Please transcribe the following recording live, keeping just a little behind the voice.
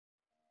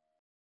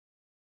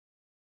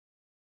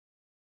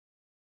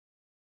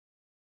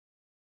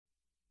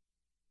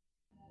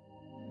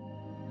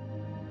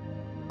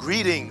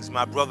Greetings,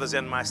 my brothers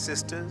and my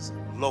sisters,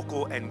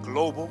 local and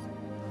global.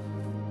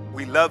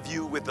 We love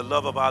you with the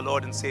love of our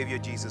Lord and Savior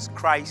Jesus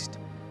Christ,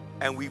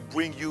 and we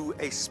bring you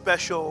a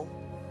special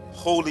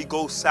Holy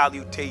Ghost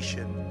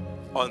salutation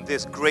on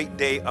this great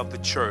day of the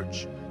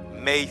church,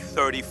 May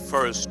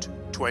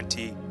 31st,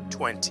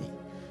 2020.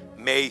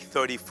 May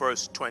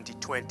 31st,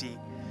 2020,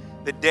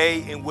 the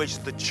day in which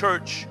the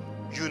church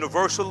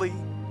universally,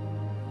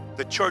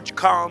 the church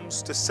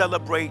comes to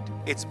celebrate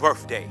its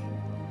birthday.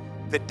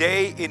 The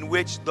day in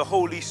which the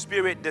Holy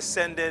Spirit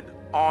descended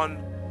on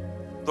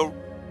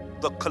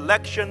the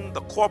collection,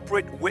 the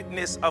corporate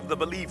witness of the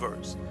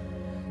believers,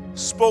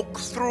 spoke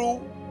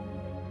through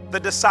the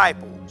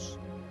disciples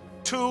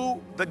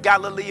to the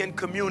Galilean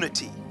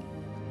community,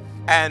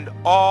 and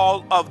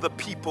all of the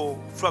people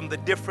from the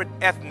different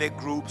ethnic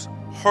groups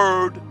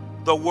heard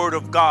the word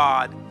of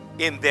God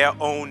in their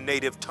own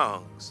native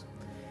tongues.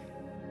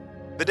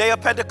 The day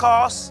of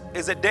Pentecost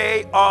is a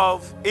day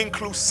of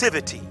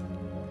inclusivity.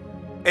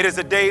 It is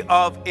a day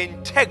of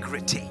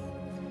integrity,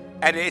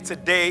 and it's a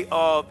day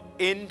of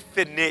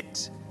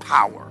infinite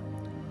power.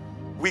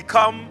 We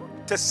come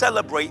to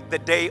celebrate the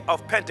day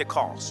of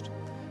Pentecost.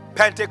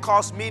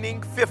 Pentecost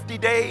meaning 50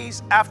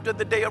 days after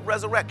the day of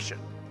resurrection,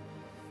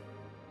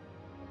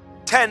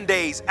 10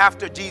 days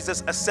after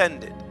Jesus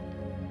ascended.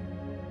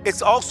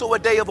 It's also a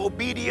day of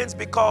obedience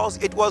because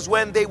it was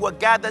when they were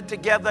gathered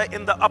together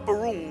in the upper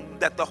room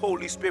that the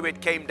Holy Spirit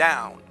came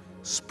down,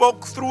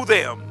 spoke through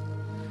them,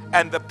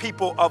 and the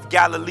people of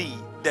Galilee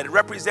that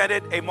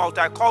represented a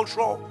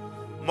multicultural,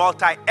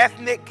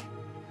 multi-ethnic,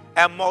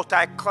 and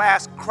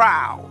multi-class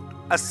crowd,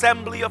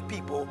 assembly of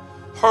people,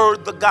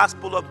 heard the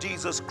gospel of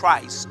Jesus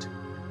Christ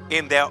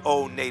in their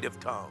own native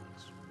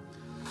tongues.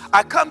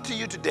 I come to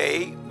you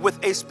today with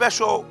a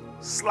special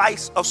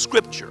slice of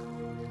scripture.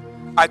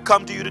 I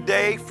come to you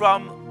today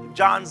from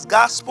John's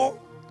Gospel,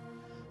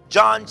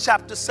 John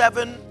chapter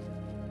 7,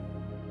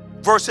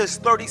 verses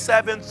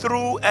 37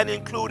 through and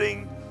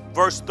including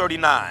verse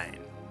 39.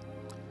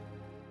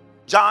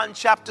 John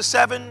chapter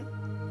 7,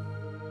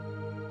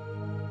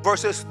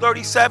 verses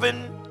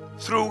 37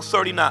 through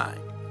 39.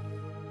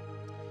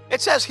 It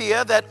says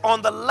here that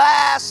on the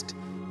last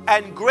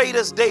and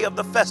greatest day of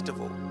the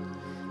festival,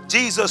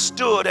 Jesus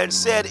stood and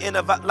said in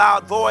a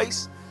loud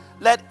voice,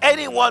 "Let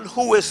anyone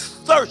who is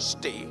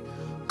thirsty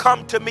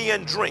come to me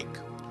and drink.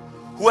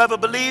 Whoever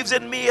believes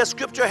in me, as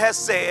scripture has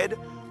said,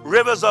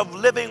 rivers of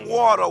living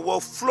water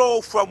will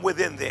flow from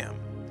within them."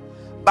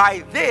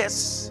 By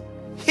this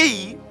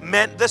he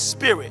meant the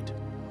Spirit,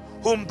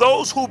 whom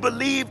those who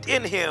believed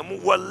in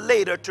him were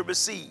later to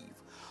receive.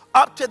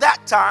 Up to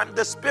that time,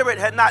 the Spirit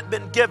had not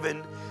been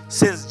given,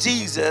 since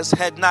Jesus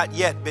had not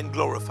yet been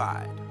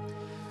glorified.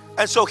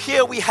 And so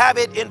here we have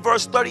it in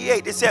verse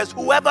 38. It says,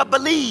 whoever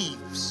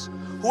believes,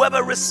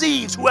 whoever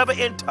receives, whoever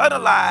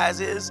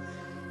internalizes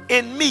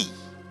in me,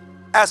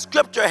 as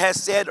scripture has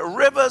said,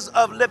 rivers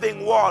of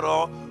living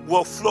water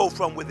will flow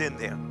from within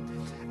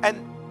them.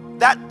 And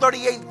that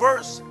 38th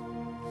verse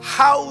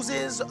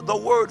houses the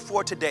word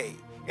for today.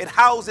 It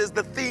houses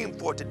the theme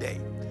for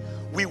today.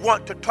 We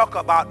want to talk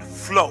about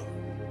flow.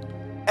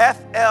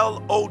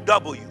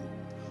 F-L-O-W.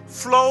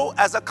 Flow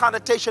as a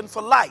connotation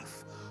for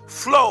life.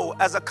 Flow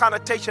as a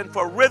connotation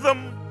for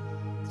rhythm,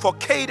 for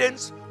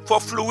cadence,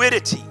 for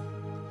fluidity.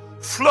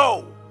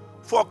 Flow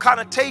for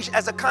connotation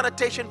as a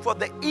connotation for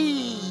the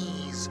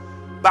ease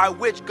by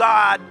which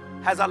God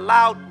has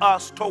allowed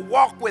us to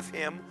walk with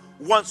him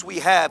once we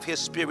have his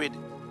Spirit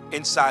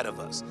inside of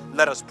us.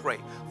 Let us pray.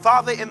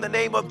 Father, in the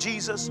name of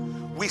Jesus,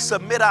 we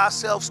submit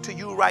ourselves to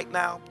you right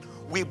now.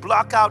 We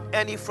block out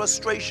any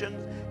frustration,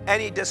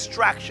 any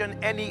distraction,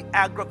 any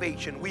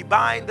aggravation. We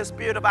bind the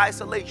spirit of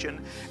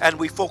isolation and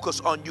we focus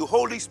on you.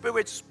 Holy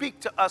Spirit,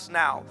 speak to us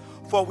now,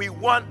 for we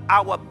want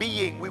our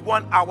being, we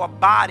want our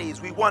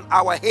bodies, we want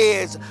our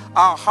heads,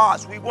 our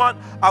hearts, we want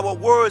our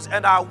words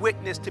and our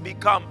witness to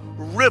become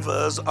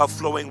rivers of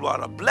flowing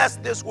water. Bless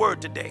this word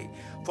today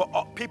for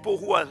people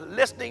who are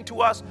listening to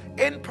us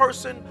in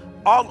person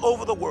all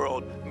over the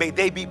world. May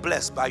they be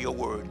blessed by your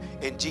word.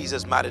 In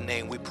Jesus' mighty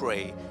name we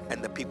pray,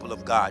 and the people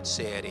of God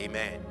said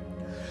amen.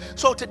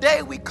 So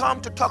today we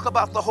come to talk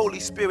about the Holy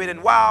Spirit,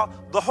 and while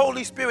the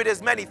Holy Spirit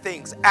is many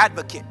things,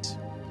 advocate,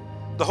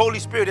 the Holy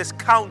Spirit is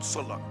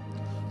counselor,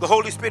 the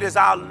Holy Spirit is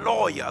our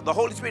lawyer, the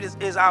Holy Spirit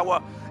is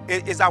our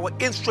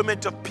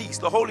instrument of peace,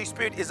 the Holy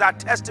Spirit is our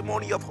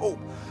testimony of hope,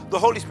 the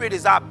Holy Spirit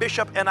is our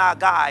bishop and our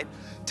guide.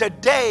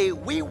 Today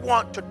we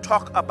want to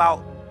talk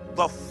about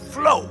the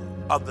flow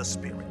of the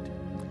Spirit,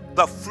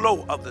 the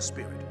flow of the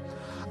Spirit.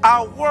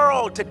 Our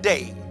world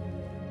today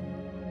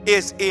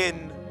is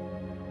in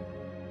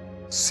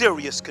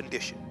serious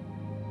condition.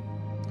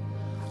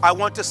 I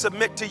want to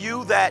submit to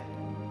you that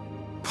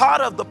part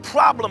of the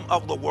problem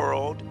of the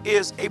world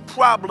is a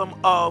problem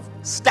of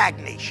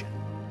stagnation,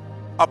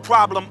 a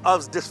problem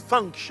of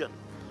dysfunction,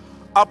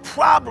 a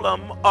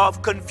problem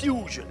of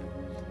confusion.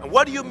 And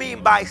what do you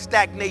mean by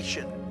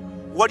stagnation?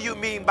 What do you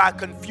mean by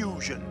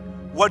confusion?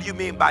 What do you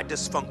mean by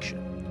dysfunction?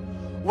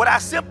 What I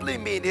simply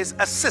mean is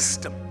a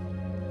system,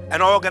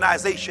 an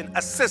organization,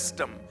 a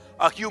system,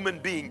 a human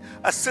being,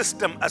 a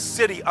system, a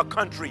city, a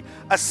country,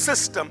 a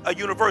system, a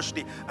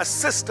university, a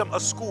system, a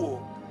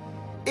school,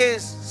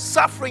 is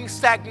suffering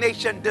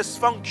stagnation,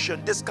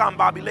 dysfunction,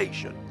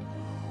 discombobulation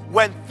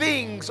when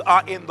things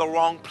are in the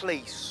wrong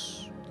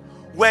place,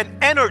 when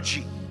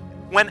energy,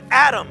 when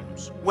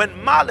atoms,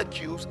 when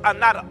molecules are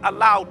not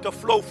allowed to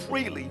flow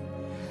freely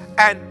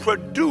and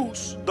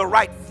produce the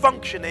right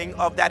functioning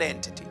of that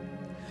entity.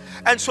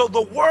 And so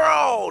the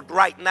world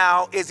right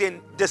now is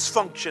in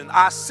dysfunction.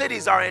 Our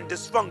cities are in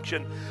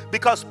dysfunction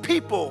because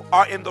people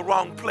are in the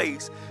wrong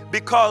place,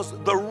 because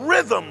the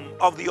rhythm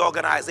of the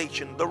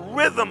organization, the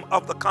rhythm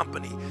of the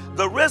company,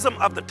 the rhythm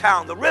of the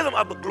town, the rhythm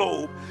of the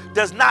globe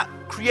does not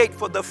create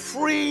for the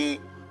free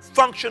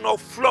functional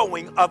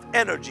flowing of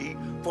energy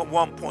from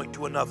one point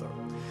to another.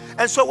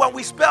 And so when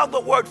we spell the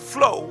word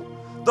flow,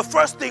 the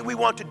first thing we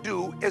want to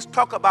do is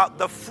talk about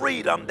the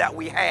freedom that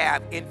we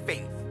have in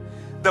faith.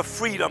 The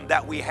freedom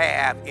that we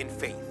have in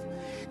faith.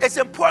 It's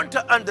important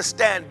to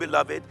understand,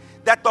 beloved,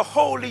 that the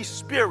Holy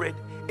Spirit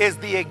is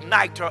the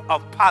igniter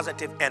of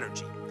positive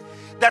energy.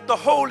 That the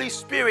Holy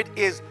Spirit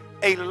is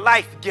a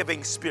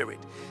life-giving spirit.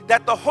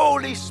 That the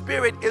Holy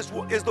Spirit is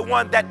the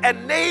one that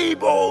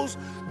enables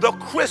the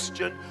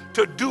Christian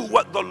to do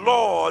what the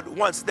Lord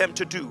wants them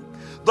to do.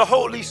 The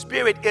Holy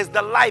Spirit is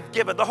the life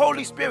giver. The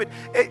Holy Spirit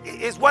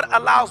is what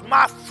allows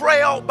my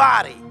frail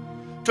body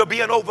to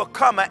be an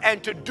overcomer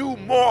and to do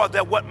more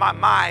than what my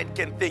mind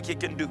can think it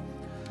can do.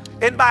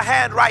 In my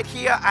hand right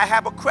here, I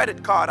have a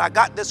credit card. I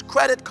got this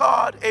credit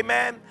card,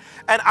 amen,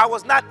 and I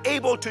was not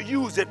able to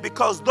use it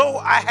because though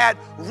I had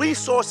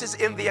resources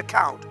in the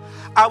account,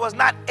 I was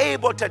not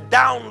able to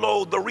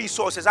download the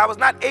resources. I was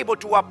not able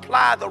to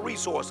apply the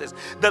resources.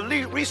 The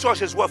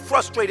resources were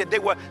frustrated. They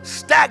were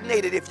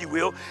stagnated, if you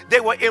will. They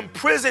were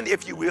imprisoned,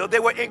 if you will. They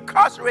were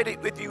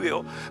incarcerated, if you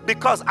will,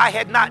 because I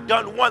had not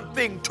done one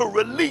thing to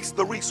release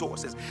the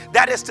resources.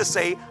 That is to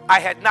say, I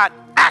had not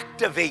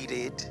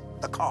activated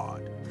the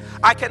card.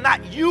 I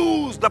cannot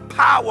use the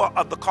power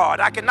of the card.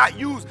 I cannot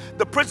use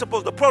the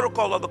principles, the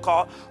protocol of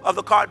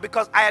the card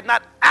because I had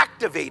not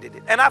activated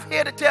it. And I'm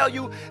here to tell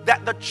you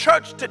that the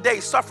church today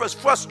suffers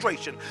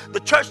frustration.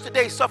 The church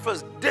today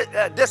suffers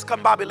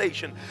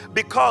discombobulation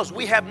because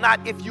we have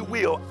not, if you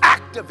will,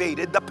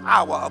 activated the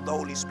power of the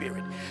Holy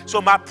Spirit.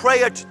 So my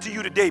prayer to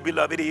you today,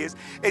 beloved, is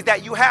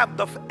that you have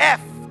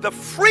the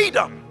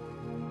freedom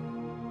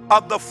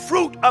of the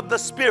fruit of the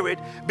Spirit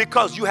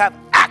because you have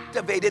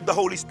activated the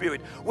Holy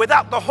Spirit.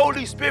 Without the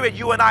Holy Spirit,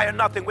 you and I are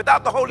nothing.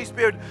 Without the Holy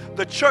Spirit,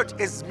 the church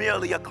is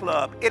merely a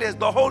club. It is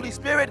the Holy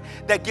Spirit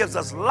that gives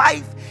us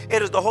life.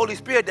 It is the Holy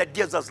Spirit that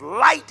gives us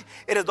light.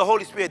 It is the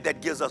Holy Spirit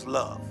that gives us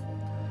love.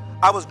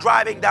 I was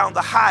driving down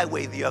the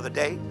highway the other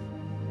day,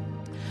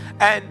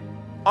 and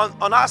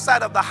on our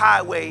side of the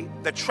highway,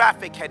 the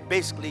traffic had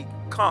basically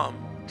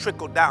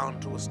trickled down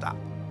to a stop.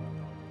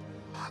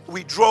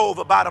 We drove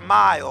about a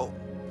mile,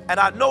 and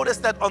I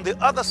noticed that on the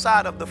other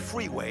side of the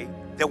freeway,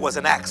 there was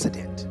an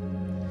accident.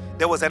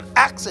 There was an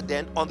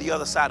accident on the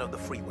other side of the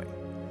freeway.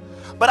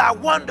 But I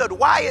wondered,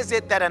 why is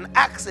it that an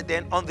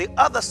accident on the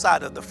other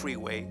side of the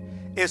freeway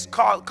is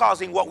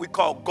causing what we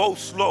call go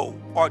slow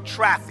or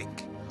traffic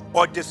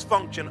or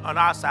dysfunction on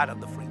our side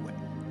of the freeway?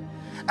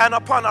 And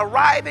upon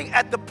arriving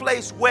at the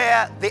place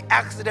where the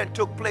accident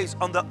took place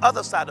on the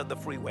other side of the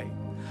freeway,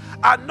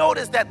 I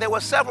noticed that there were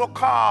several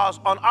cars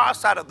on our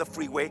side of the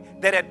freeway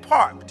that had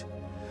parked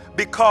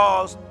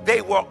because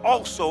they were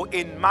also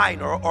in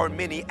minor or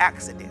mini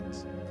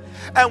accidents.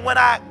 And when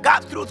I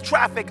got through the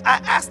traffic, I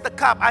asked the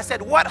cop, I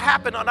said, what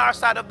happened on our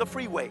side of the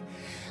freeway?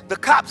 The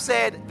cop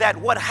said that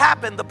what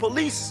happened, the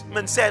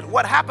policeman said,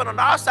 what happened on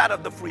our side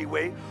of the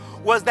freeway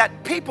was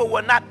that people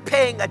were not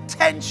paying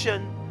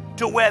attention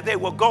to where they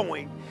were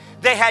going.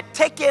 They had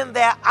taken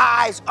their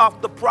eyes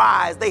off the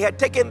prize. They had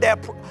taken their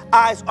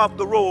eyes off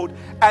the road,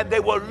 and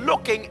they were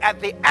looking at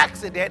the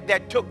accident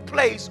that took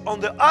place on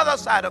the other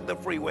side of the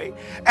freeway,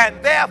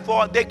 and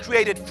therefore they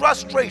created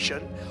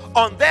frustration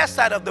on their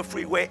side of the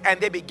freeway, and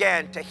they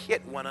began to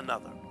hit one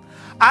another.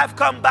 I've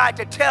come by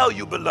to tell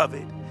you,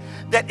 beloved,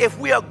 that if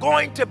we are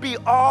going to be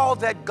all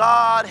that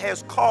God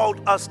has called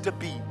us to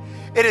be,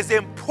 it is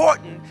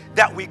important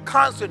that we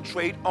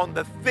concentrate on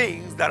the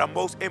things that are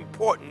most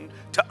important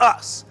to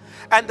us.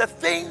 And the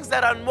things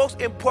that are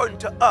most important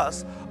to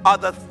us are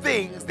the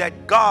things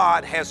that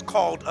God has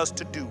called us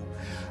to do.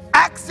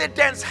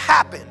 Accidents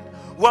happen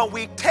when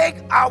we take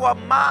our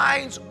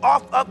minds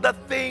off of the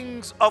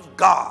things of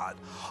God,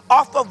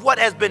 off of what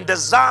has been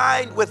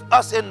designed with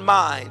us in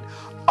mind,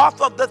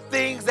 off of the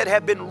things that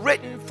have been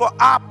written for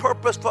our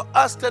purpose, for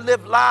us to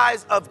live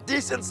lives of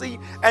decency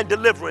and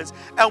deliverance,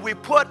 and we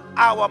put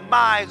our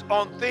minds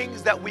on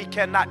things that we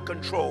cannot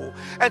control.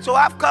 And so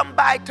I've come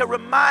by to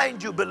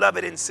remind you,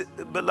 beloved,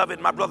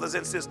 my brothers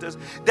and sisters,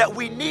 that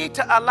we need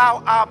to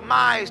allow our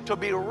minds to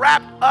be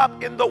wrapped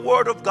up in the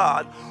Word of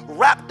God,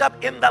 wrapped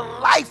up in the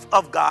life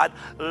of God,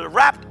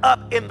 wrapped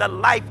up in the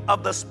life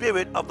of the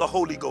Spirit of the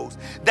Holy Ghost.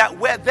 That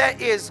where there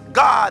is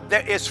God,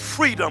 there is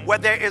freedom. Where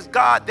there is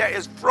God, there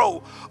is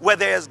flow. Where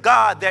there is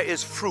God, there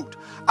is fruit.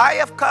 I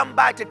have come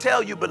by to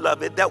tell you,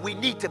 beloved, that we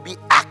need to be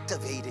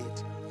activated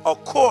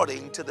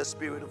according to the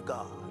Spirit of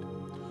God.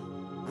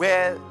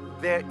 Where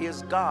there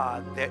is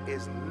God, there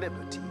is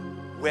liberty.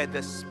 Where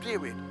the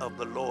Spirit of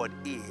the Lord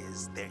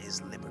is, there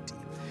is liberty.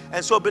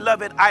 And so,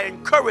 beloved, I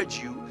encourage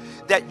you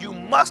that you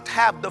must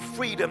have the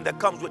freedom that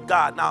comes with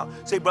God. Now,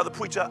 say, brother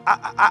preacher,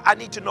 I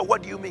need to know,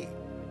 what do you mean?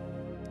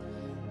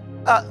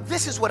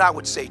 This is what I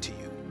would say to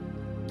you.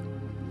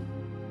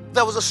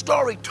 There was a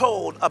story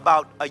told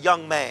about a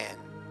young man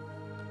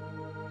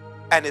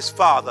and his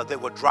father. They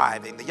were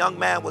driving. The young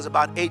man was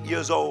about 8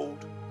 years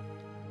old.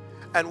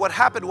 And what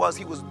happened was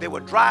they were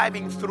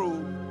driving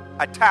through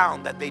a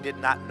town that they did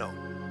not know.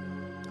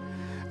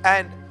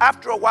 And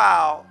after a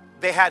while,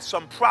 they had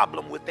some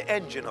problem with the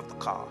engine of the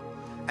car,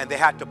 and they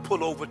had to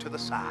pull over to the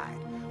side.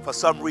 For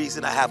some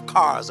reason, I have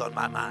cars on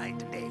my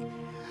mind today.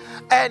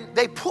 And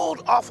they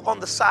pulled off on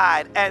the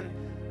side, and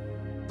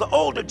the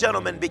older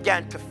gentleman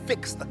began to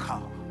fix the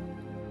car.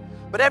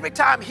 But every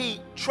time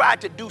he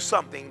tried to do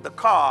something, the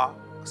car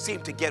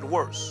seemed to get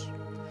worse.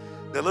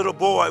 The little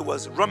boy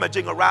was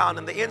rummaging around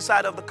in the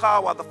inside of the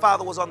car while the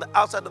father was on the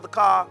outside of the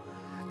car,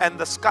 and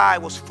the sky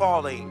was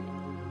falling.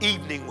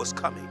 Evening was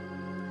coming.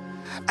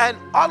 And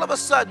all of a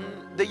sudden,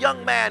 the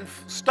young man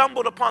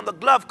stumbled upon the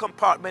glove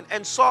compartment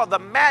and saw the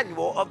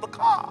manual of the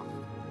car.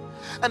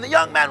 And the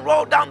young man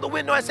rolled down the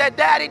window and said,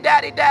 "Daddy,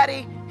 Daddy,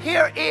 Daddy,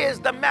 here is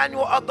the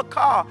manual of the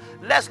car.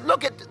 Let's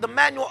look at the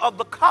manual of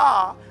the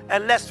car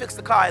and let's fix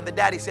the car." And the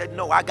daddy said,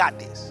 "No, I got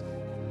this."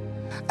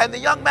 And the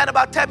young man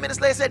about 10 minutes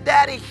later said,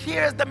 "Daddy,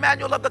 here's the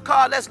manual of the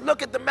car. Let's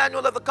look at the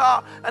manual of the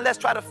car and let's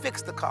try to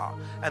fix the car."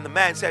 And the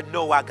man said,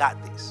 "No, I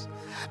got this."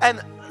 And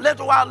a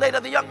little while later,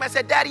 the young man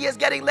said, "Daddy, it's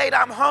getting late.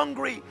 I'm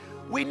hungry.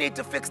 We need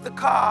to fix the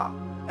car."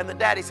 And the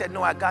daddy said,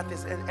 "No, I got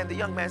this." And the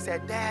young man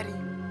said, "Daddy,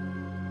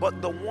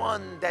 but the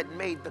one that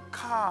made the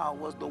car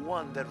was the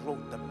one that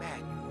wrote the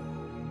manual."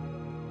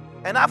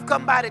 And I've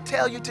come by to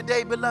tell you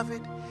today,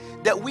 beloved,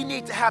 that we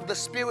need to have the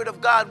Spirit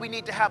of God. We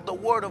need to have the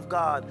Word of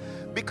God,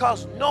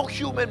 because no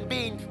human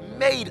being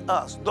made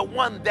us. The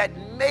one that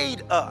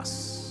made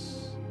us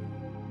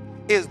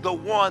is the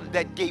one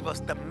that gave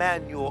us the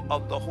manual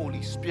of the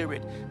Holy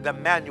Spirit, the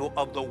manual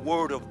of the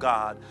Word of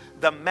God,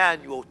 the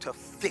manual to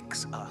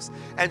fix us.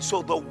 And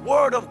so the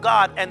Word of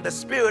God and the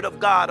Spirit of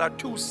God are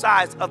two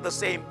sides of the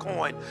same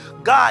coin.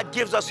 God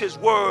gives us His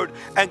Word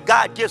and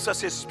God gives us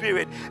His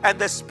Spirit. And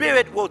the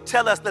Spirit will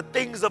tell us the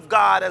things of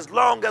God as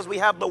long as we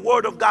have the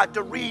Word of God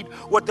to read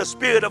what the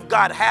Spirit of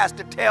God has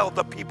to tell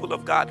the people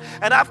of God.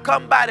 And I've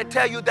come by to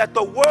tell you that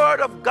the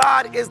Word of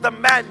God is the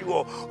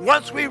manual.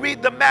 Once we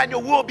read the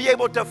manual, we'll be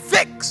able to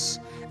fix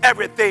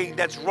everything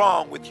that's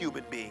wrong with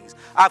human beings.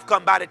 I've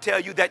come by to tell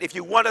you that if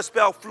you want to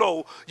spell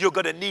flow, you're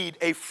going to need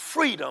a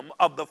freedom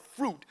of the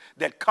fruit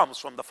that comes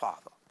from the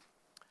Father.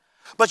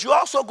 But you're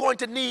also going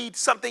to need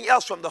something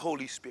else from the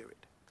Holy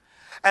Spirit.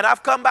 And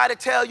I've come by to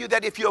tell you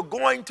that if you're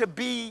going to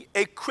be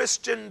a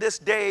Christian this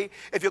day,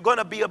 if you're going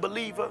to be a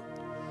believer,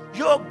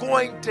 you're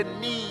going to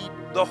need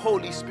the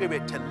Holy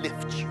Spirit to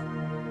lift you.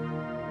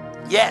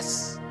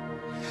 Yes.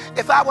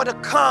 If I were to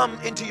come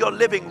into your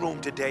living room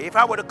today, if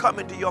I were to come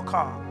into your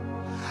car,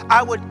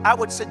 I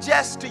would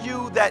suggest to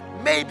you that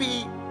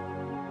maybe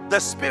the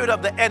spirit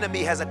of the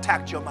enemy has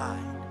attacked your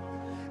mind.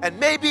 And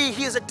maybe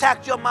he has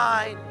attacked your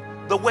mind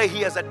the way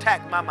he has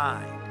attacked my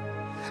mind.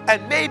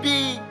 And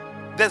maybe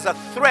there's a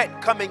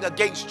threat coming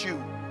against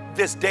you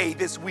this day,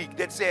 this week,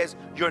 that says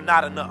you're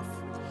not enough.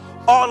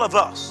 All of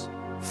us,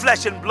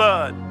 flesh and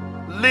blood,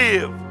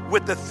 live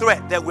with the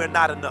threat that we're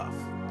not enough.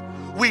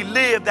 We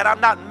live that I'm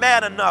not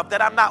man enough,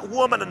 that I'm not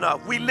woman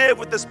enough. We live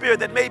with the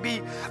spirit that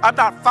maybe I'm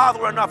not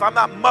father enough, I'm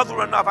not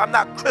mother enough, I'm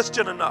not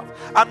Christian enough,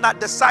 I'm not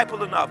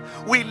disciple enough.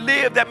 We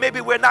live that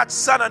maybe we're not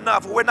son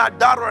enough, or we're not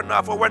daughter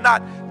enough, or we're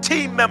not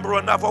team member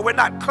enough, or we're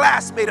not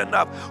classmate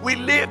enough. We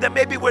live that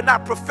maybe we're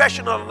not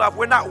professional enough,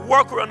 we're not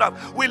worker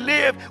enough. We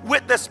live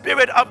with the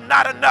spirit of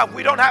not enough.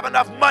 We don't have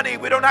enough money,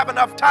 we don't have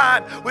enough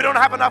time, we don't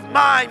have enough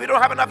mind, we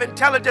don't have enough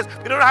intelligence,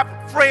 we don't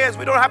have friends,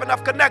 we don't have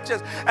enough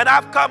connections. And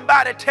I've come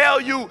by to tell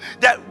you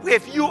that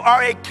if you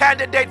are a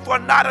candidate for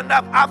not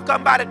enough, I've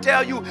come by to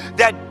tell you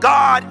that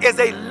God is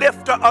a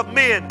lifter of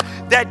men,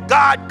 that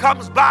God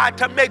comes by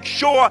to make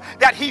sure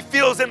that He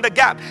fills in the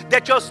gap,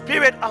 that your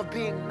spirit of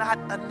being not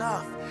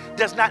enough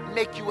does not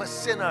make you a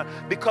sinner,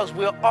 because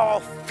we're all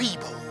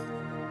feeble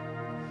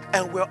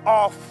and we're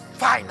all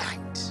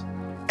finite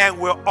and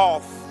we're all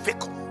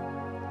fickle.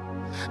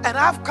 And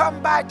I've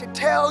come by to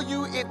tell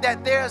you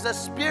that there's a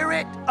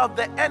spirit of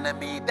the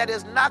enemy that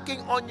is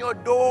knocking on your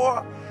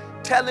door,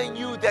 telling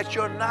you that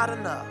you're not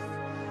enough.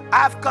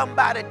 I've come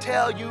by to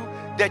tell you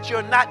that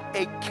you're not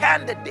a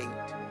candidate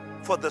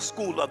for the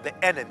school of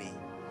the enemy.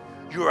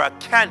 You're a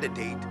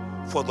candidate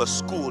for the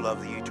school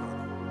of the eternal.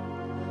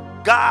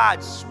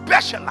 God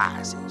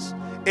specializes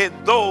in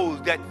those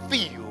that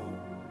feel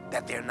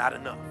that they're not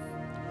enough.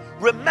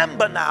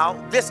 Remember now,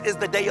 this is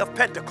the day of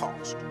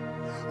Pentecost.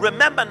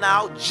 Remember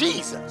now,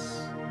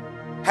 Jesus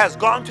has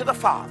gone to the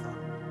Father,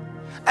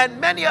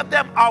 and many of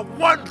them are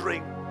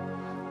wondering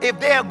if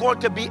they are going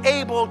to be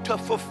able to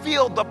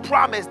fulfill the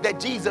promise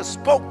that Jesus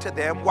spoke to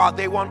them while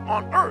they were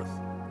on earth.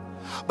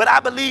 But I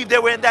believe they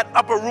were in that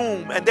upper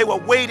room and they were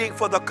waiting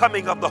for the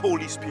coming of the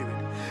Holy Spirit.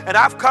 And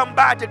I've come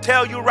by to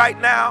tell you right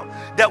now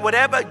that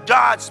whatever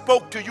God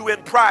spoke to you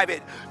in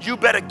private, you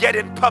better get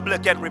in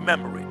public and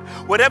remember it.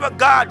 Whatever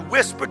God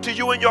whispered to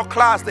you in your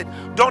closet,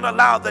 don't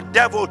allow the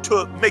devil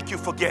to make you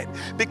forget.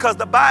 Because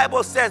the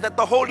Bible says that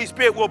the Holy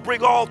Spirit will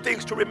bring all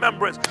things to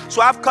remembrance.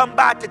 So I've come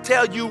by to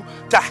tell you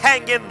to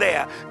hang in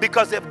there.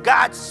 Because if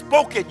God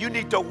spoke it, you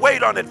need to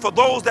wait on it. For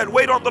those that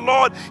wait on the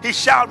Lord, he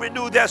shall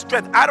renew their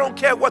strength. I don't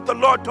care what the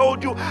Lord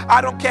told you.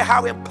 I don't care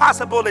how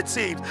impossible it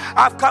seems.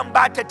 I've come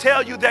by to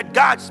tell you that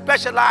God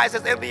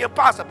specializes in the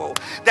impossible.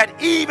 That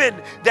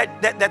even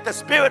that the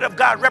Spirit of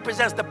God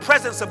represents the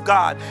presence of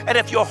God. And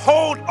if you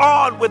hold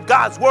on with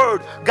God's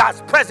word,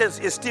 God's presence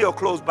is still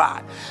close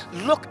by.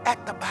 Look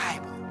at the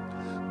Bible.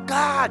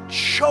 God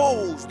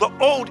chose the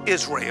old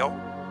Israel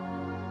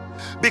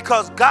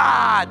because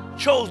God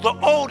chose the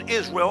old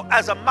Israel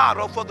as a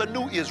model for the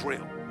new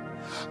Israel.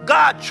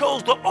 God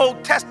chose the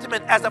Old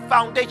Testament as a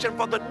foundation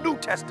for the New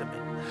Testament.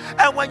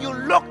 And when you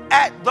look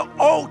at the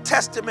Old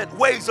Testament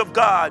ways of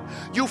God,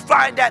 you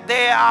find that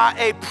they are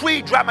a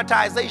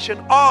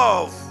pre-dramatization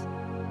of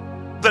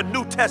the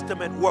New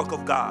Testament work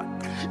of God.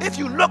 If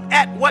you look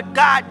at what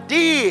God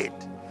did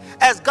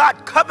as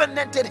God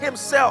covenanted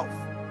himself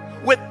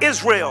with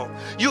Israel,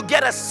 you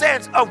get a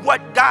sense of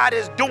what God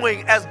is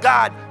doing as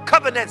God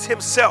covenants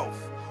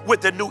himself with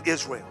the new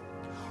Israel.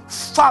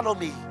 Follow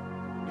me,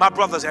 my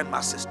brothers and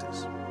my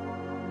sisters.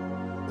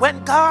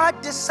 When God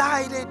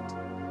decided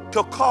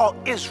to call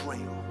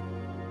Israel,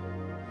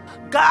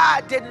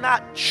 God did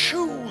not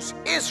choose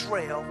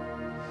Israel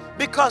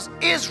because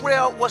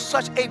Israel was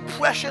such a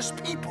precious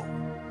people.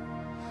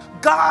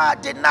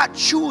 God did not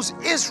choose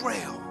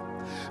Israel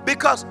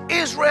because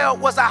Israel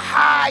was a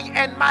high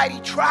and mighty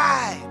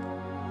tribe.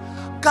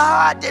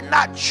 God did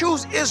not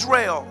choose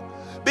Israel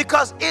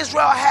because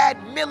Israel had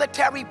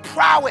military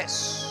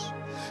prowess,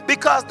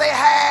 because they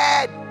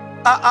had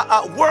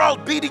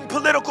world-beating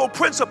political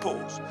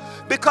principles,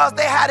 because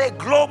they had a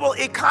global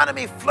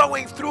economy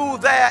flowing through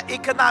their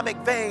economic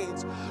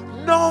veins.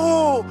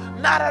 No,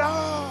 not at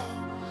all.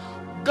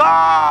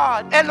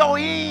 God,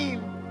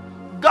 Elohim,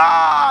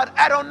 God,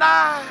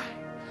 Adonai,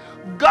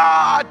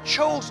 God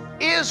chose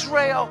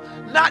Israel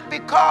not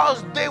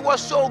because they were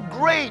so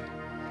great,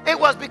 it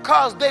was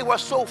because they were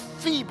so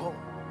feeble.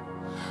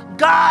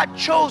 God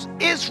chose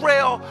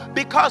Israel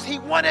because he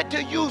wanted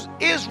to use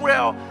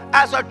Israel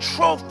as a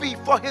trophy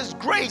for his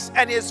grace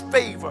and his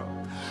favor.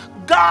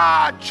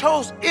 God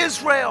chose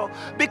Israel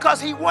because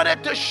he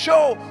wanted to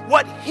show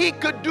what he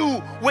could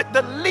do with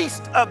the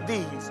least of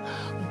these.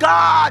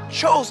 God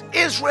chose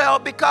Israel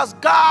because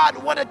God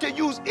wanted to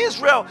use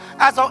Israel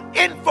as an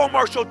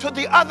infomercial to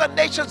the other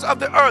nations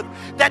of the earth,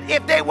 that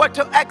if they were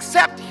to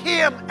accept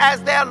him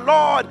as their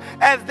Lord,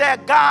 as their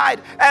guide,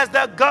 as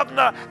their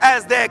governor,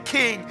 as their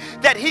king,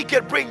 that he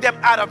could bring them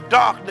out of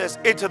darkness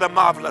into the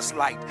marvelous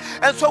light.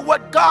 And so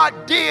what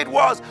God did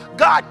was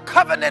God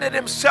covenanted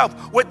himself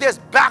with this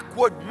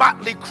backward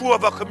motley crew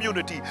of a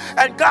community,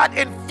 and God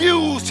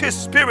infused his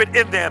spirit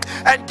in them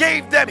and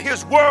gave them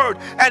his word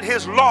and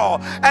his law.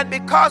 And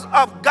because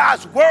of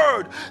God's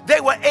word, they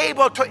were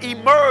able to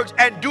emerge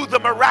and do the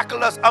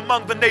miraculous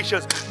among the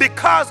nations.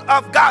 Because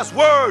of God's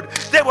word,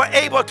 they were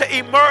able to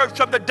emerge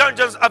from the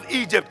dungeons of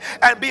Egypt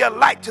and be a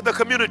light to the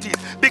communities.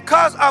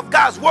 Because of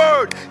God's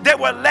word, they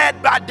were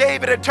led by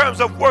David in terms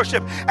of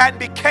worship and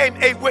became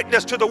a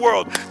witness to the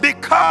world.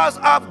 Because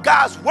of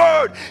God's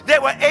word, they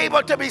were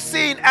able to be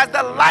seen as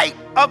the light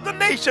of the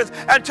nations,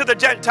 and to the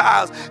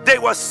Gentiles they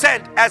were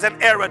sent as an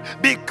Aaron.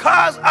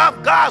 Because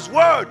of God's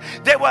word,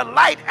 they were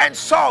light and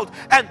salt,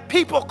 and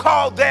people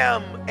called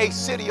them a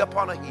city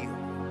upon a hill.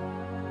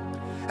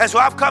 And so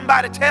I've come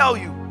by to tell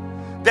you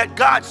that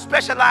God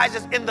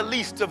specializes in the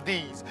least of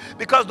these,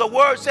 because the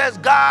word says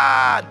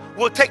God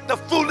will take the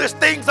foolish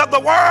things of the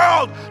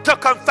world to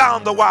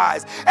confound the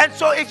wise. And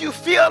so if you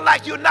feel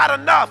like you're not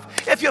enough,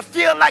 if you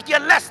feel like you're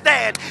less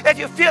than, if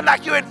you feel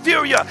like you're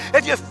inferior,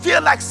 if you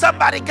feel like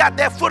somebody got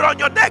their foot on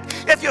your neck,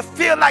 if you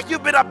feel like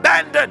you've been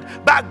abandoned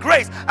by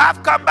grace,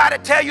 I've come by to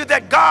tell you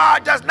that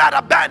God does not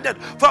abandon,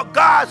 for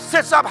God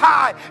sits up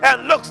high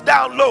and looks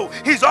down low.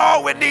 He's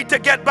all we need to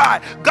get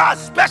by. God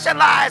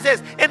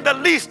specializes in the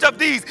least of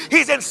these.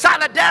 He's in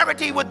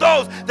solidarity with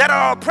those that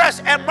are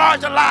oppressed and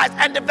marginalized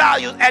and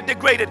devalued and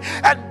degraded.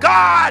 And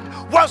God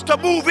wants to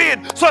move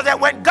in so that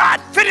when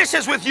God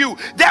finishes with you,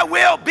 there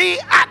will be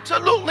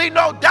absolutely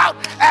no doubt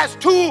as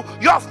to who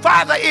your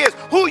Father is,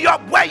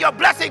 where your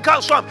blessing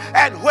comes from,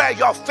 and where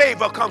your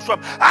favor comes from.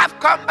 I've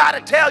come by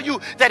to tell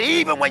you that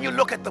even when you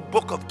look at the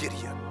book of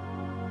Gideon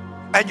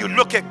and you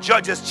look at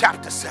Judges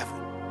chapter 7,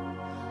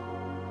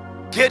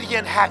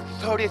 Gideon had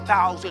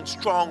 30,000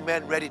 strong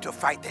men ready to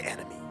fight the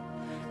enemy.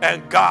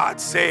 And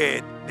God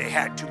said they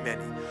had too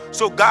many.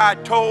 So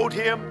God told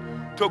him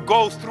to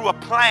go through a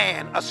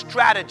plan, a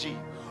strategy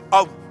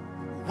of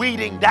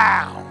weeding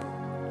down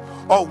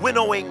or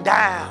winnowing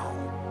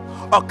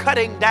down or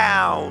cutting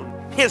down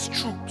his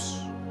troops.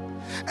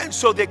 And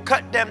so they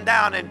cut them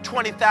down, and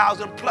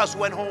 20,000 plus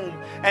went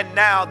home, and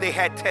now they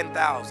had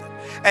 10,000.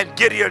 And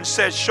Gideon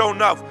said, sure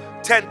enough,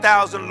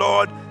 10,000,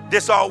 Lord,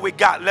 this all we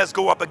got. Let's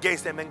go up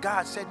against them. And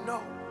God said,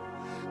 no.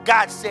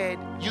 God said,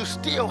 you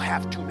still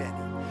have too many.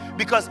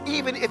 Because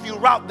even if you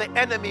rout the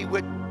enemy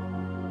with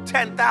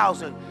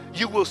 10,000,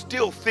 you will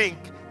still think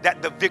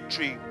that the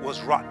victory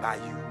was wrought by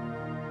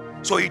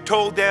you. So he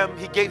told them,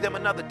 he gave them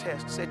another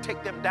test. He said,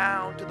 take them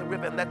down to the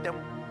river and let them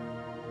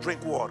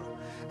drink water.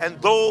 And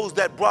those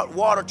that brought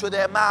water to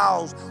their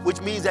mouths,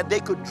 which means that they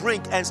could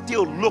drink and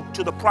still look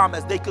to the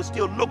promise, they could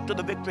still look to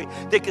the victory,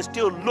 they could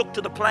still look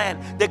to the plan,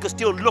 they could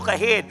still look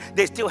ahead,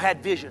 they still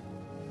had vision.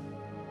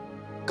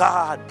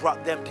 God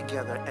brought them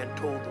together and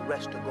told the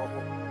rest to go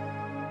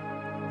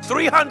home.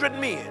 300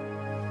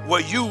 men were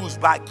used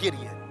by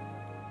Gideon.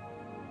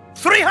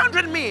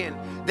 300 men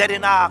that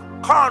in our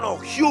carnal,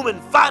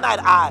 human, finite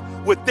eye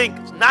would think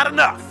is not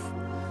enough.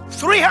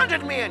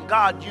 300 men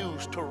God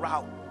used to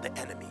rout the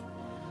enemy.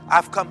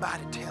 I've come by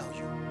to tell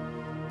you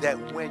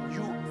that when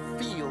you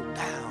feel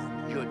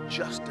down, you're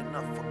just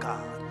enough for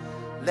God.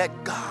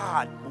 Let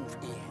God move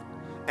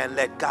in and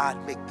let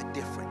God make the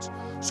difference.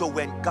 So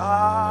when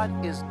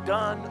God is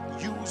done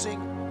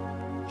using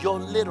your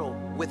little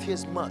with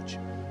his much,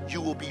 you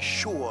will be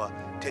sure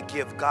to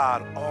give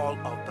God all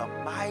of the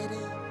mighty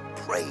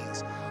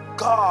praise.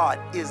 God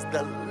is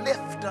the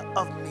lifter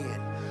of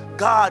men.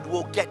 God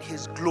will get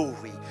his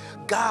glory.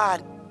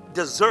 God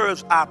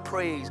deserves our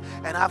praise.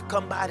 And I've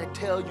come by to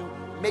tell you,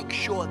 make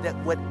sure that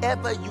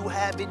whatever you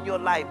have in your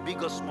life,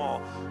 big or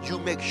small, you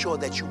make sure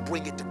that you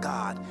bring it to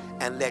God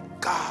and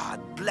let God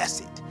bless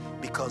it,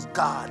 because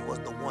God was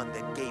the one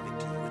that gave it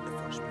to you in the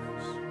first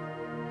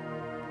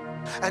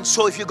place. And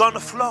so if you're going to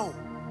flow,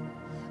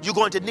 you're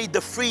going to need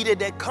the freedom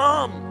that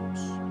comes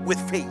with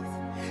faith.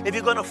 If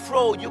you're going to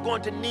flow, you're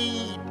going to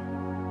need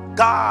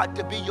God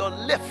to be your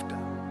lifter.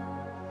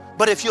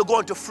 But if you're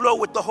going to flow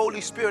with the Holy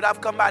Spirit,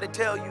 I've come by to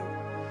tell you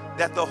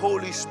that the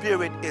Holy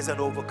Spirit is an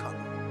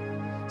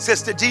overcomer.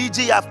 Sister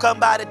Gigi, I've come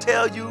by to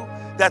tell you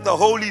that the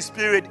Holy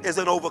Spirit is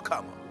an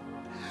overcomer.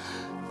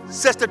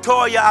 Sister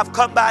Toya, I've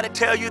come by to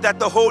tell you that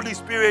the Holy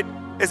Spirit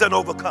is an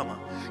overcomer.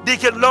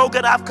 Deacon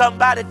Logan, I've come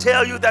by to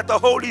tell you that the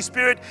Holy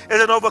Spirit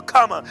is an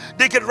overcomer.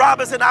 Deacon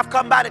Robinson, I've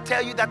come by to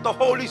tell you that the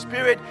Holy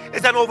Spirit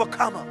is an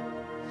overcomer.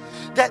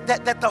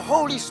 That the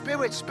Holy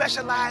Spirit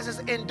specializes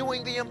in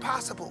doing the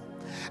impossible.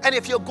 And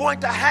if you're going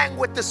to hang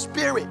with the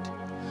Spirit,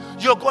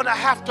 you're going to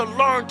have to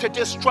learn to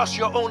distrust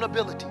your own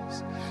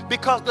abilities,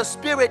 because the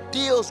Spirit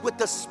deals with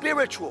the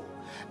spiritual.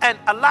 And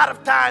a lot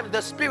of times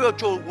the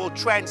spiritual will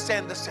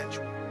transcend the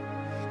sensual.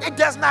 It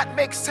does not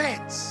make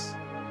sense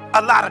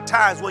a lot of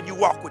times when you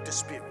walk with the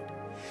Spirit.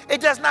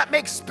 It does not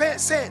make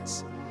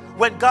sense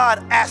when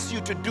God asks you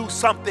to do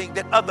something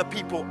that other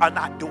people are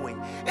not doing.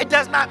 It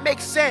does not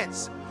make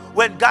sense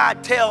when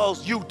God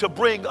tells you to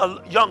bring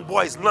a young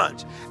boy's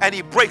lunch and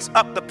he breaks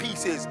up the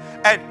pieces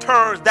and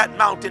turns that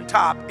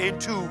mountaintop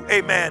into,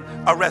 amen,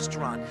 a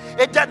restaurant.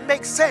 It doesn't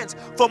make sense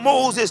for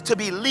Moses to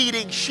be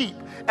leading sheep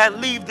and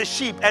leave the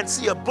sheep and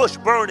see a bush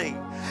burning,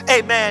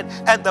 amen,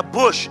 and the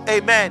bush,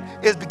 amen,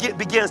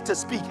 begins to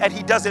speak, and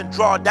he doesn't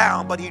draw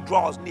down, but he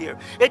draws near.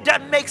 It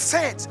doesn't make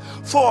sense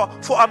for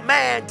a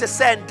man to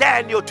send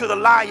Daniel to the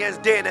lion's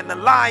den, and the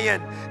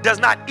lion does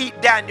not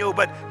eat Daniel,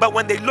 but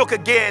when they look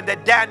again,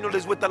 that Daniel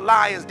is with the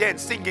lion's den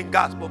singing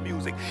gospel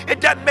music.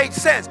 It doesn't make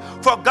sense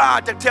for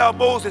God to tell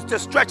Moses to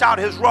stretch out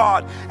his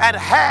rod and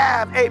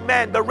have,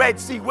 amen, the Red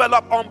Sea well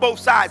up on both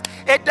sides.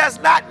 It does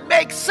not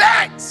make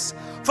sense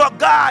for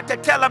God to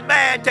tell a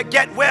man to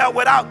get well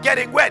without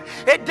getting wet.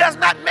 It does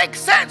not make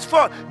sense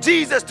for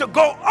Jesus to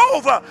go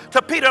over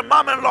to Peter's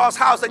mom-in-law's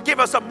house and give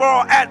her some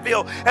moral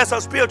Advil and some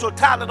spiritual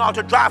Tylenol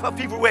to drive her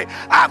fever away.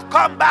 I've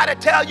come by to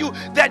tell you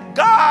that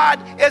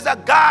God is a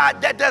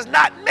God that does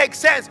not make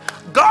sense.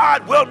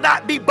 God will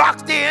not be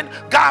boxed in.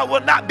 God will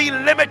not be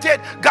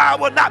limited.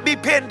 God will not be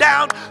pinned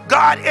down.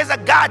 God is a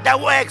God that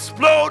will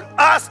explode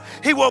us.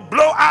 He will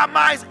blow our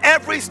minds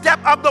every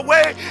step of the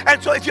way.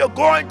 And so if you're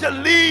going to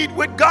lead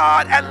with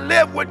God and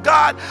live with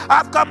God,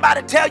 I've come by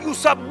to tell you,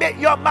 submit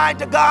your mind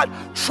to God.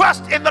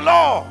 Trust in the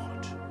Lord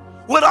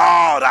with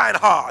all thine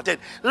heart, and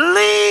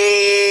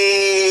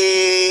lean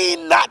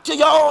not to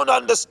your own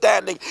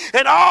understanding.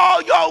 In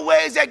all your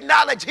ways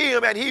acknowledge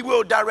him, and he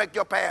will direct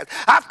your path.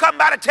 I've come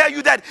by to tell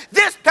you that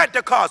this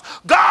Pentecost,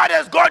 God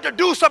is going to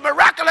do some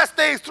miraculous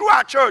things through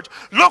our church,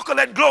 local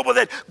and global.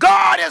 That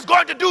God is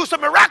going to do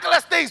some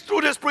miraculous things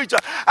through this preacher.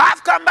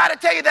 I've come by to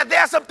tell you that there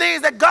are some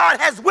things that God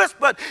has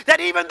whispered that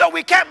even though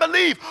we can't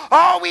believe,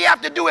 all we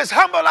have to do is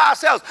humble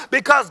ourselves,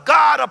 because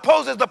God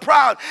opposes the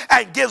proud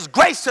and gives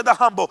grace to the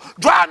humble.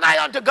 Draw nigh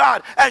unto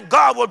God, and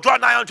God will draw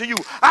nigh unto you.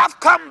 I've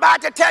come by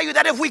to tell you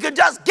that if we can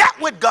just get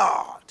with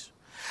God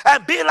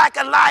and be like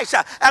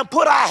Elisha and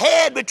put our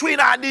head between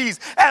our knees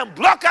and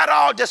block out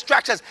all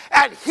distractions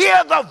and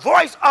hear the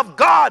voice of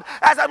God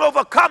as an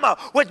overcomer,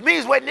 which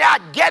means we're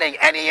not getting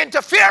any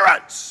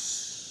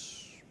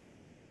interference,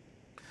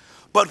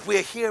 but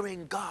we're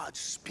hearing God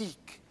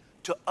speak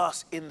to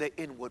us in the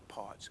inward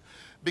parts.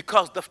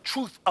 Because the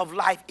truth of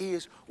life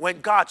is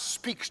when God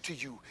speaks to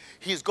you,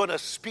 he's going to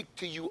speak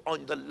to you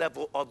on the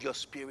level of your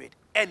spirit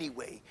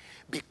anyway,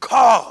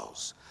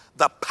 because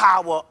the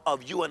power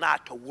of you and I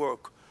to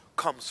work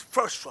comes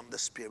first from the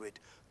spirit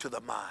to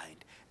the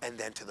mind and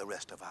then to the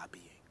rest of our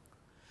being.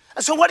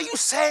 And so what are you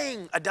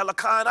saying, Adela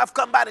Khan? I've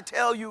come by to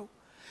tell you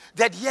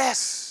that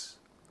yes,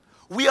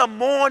 we are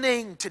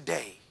mourning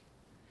today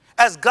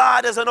as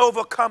God is an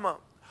overcomer.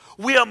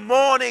 We are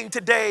mourning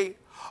today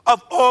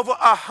of over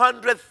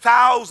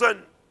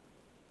 100,000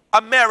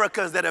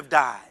 Americans that have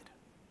died,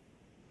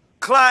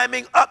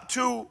 climbing up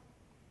to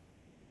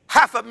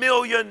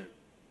 500,000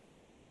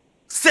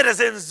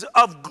 citizens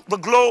of the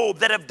globe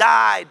that have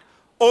died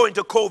owing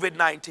to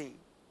COVID-19.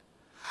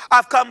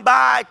 I've come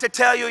by to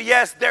tell you,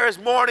 yes, there is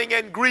mourning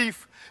and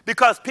grief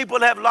because people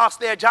have lost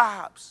their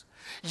jobs.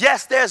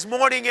 Yes, there's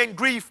mourning and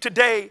grief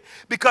today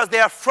because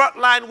there are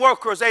frontline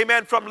workers,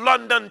 amen, from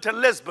London to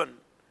Lisbon,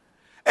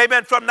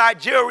 amen, from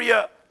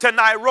Nigeria to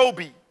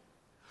Nairobi,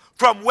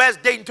 from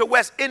West Dayton to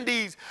West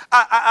Indies,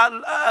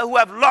 who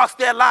have lost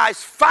their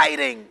lives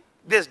fighting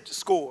this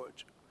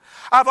scourge.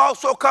 I've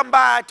also come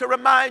by to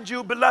remind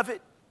you,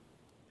 beloved,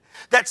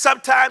 that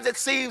sometimes it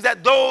seems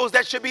that those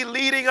that should be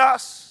leading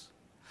us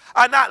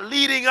are not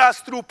leading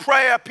us through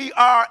prayer,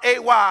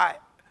 P-R-A-Y,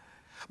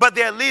 but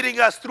they're leading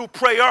us through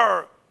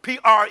prayer,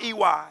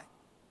 P-R-E-Y.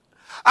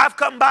 I've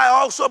come by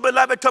also,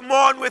 beloved, to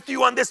mourn with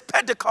you on this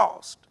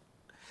Pentecost,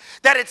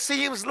 that it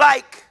seems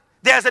like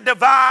there's a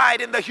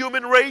divide in the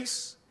human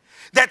race,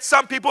 that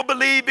some people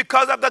believe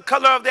because of the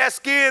color of their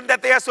skin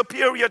that they are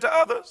superior to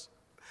others.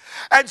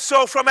 And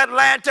so from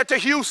Atlanta to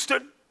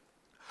Houston,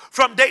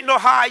 from Dayton,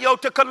 Ohio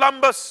to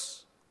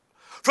Columbus,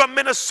 from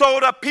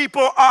Minnesota,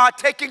 people are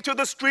taking to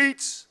the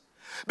streets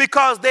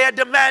because they are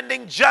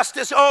demanding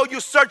justice. Oh, you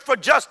search for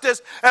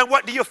justice, and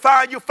what do you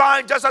find? You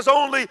find justice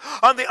only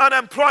on the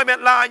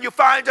unemployment line. You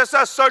find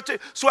justice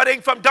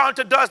sweating from dawn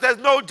to dusk. There's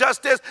no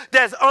justice.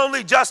 There's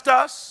only just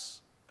us.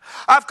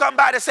 I've come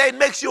by to say it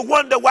makes you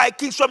wonder why it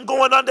keeps from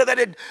going under, that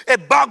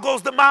it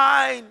boggles the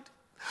mind.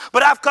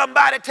 But I've come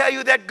by to tell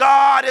you that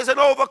God is an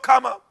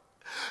overcomer,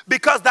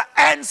 because the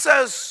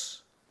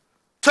answers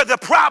to the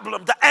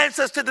problem, the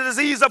answers to the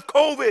disease of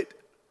COVID,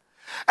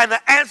 and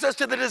the answers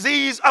to the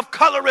disease of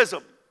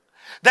colorism,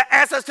 the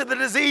answers to the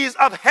disease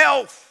of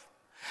health,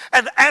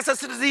 and the answers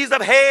to the disease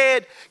of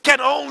head can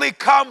only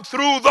come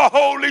through the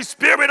Holy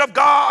Spirit of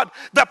God,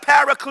 the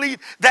Paraclete,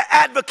 the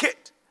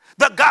Advocate,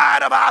 the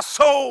God of our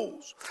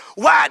souls.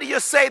 Why do you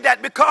say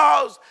that?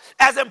 Because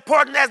as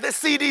important as the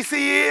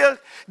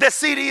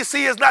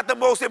CDC is not the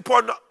most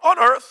important on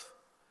earth.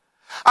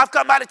 I've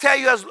come by to tell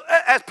you,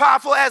 as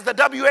powerful as the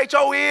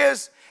WHO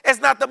is,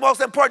 it's not the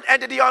most important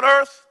entity on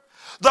earth.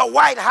 The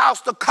White House,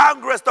 the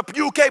Congress, the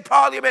UK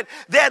Parliament,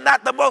 they're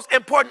not the most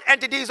important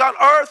entities on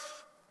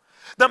earth.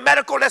 The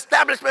medical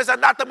establishments are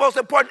not the most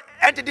important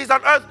entities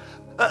on earth.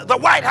 The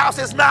White House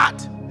is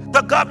not.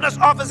 The governor's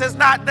office is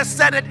not. The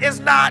Senate is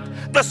not.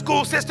 The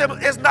school system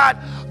is not.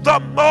 The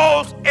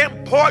most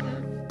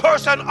important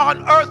person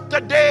on earth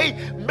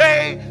today,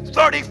 May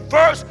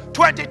 31st,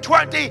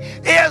 2020,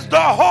 is the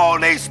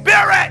Holy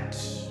Spirit.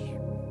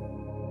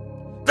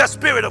 The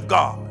Spirit of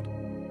God.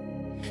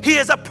 He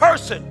is a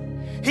person.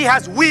 He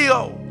has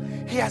will.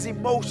 He has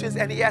emotions,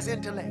 and he has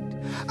intellect.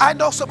 I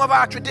know some of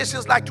our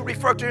traditions like to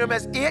refer to him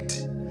as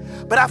it,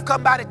 but I've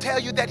come by to tell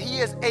you that he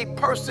is a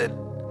person.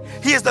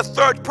 He is the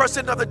third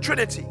person of the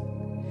Trinity.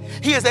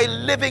 He is a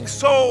living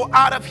soul.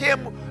 Out of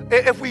him,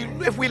 if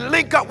we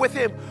link up with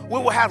him, we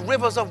will have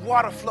rivers of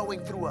water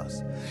flowing through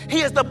us.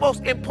 He is the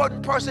most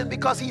important person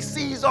because he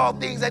sees all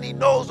things and he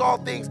knows all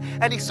things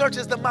and he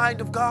searches the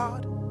mind of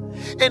God.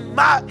 In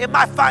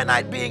my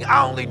finite being,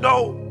 I only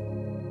know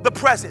the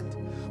present,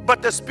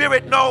 but the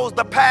Spirit knows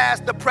the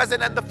past, the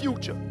present, and the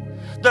future.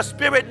 The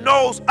Spirit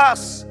knows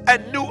us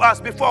and knew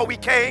us before we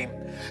came.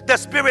 The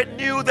Spirit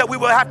knew that we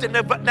will have to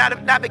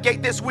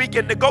navigate this week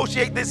and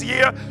negotiate this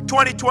year,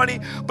 2020,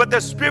 but the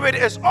Spirit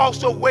is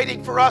also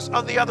waiting for us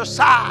on the other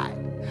side.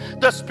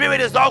 The Spirit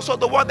is also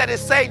the one that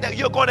is saying that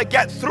you're going to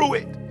get through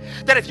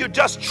it. That if you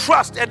just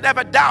trust and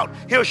never doubt,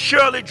 he'll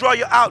surely draw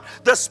you out.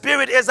 The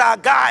Spirit is our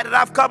guide, and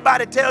I've come by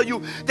to tell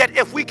you that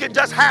if we can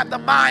just have the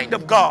mind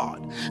of God,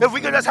 if we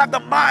can just have the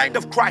mind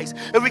of Christ,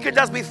 if we can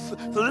just be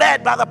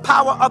led by the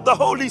power of the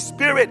Holy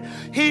Spirit,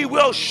 he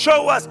will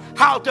show us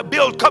how to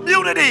build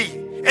community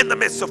in the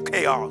midst of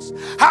chaos,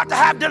 how to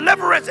have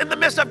deliverance in the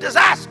midst of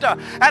disaster,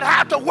 and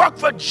how to work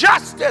for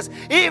justice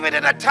even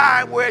in a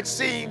time where it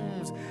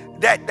seems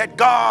that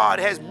God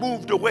has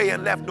moved away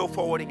and left no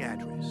forwarding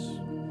address.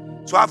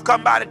 So I've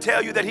come by to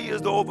tell you that he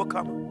is the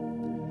overcomer.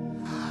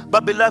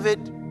 But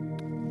beloved,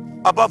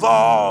 above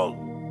all,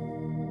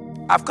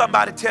 I've come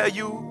by to tell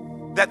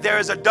you that there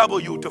is a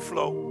W to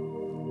flow.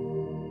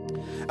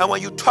 And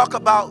when you talk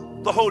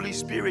about the Holy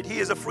Spirit, he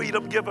is a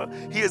freedom giver.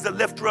 He is the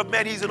lifter of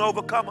men. He's an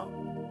overcomer.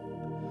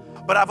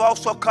 But I've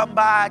also come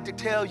by to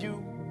tell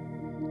you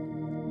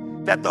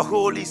that the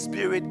Holy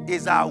Spirit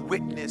is our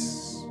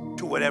witness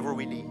to whatever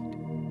we need.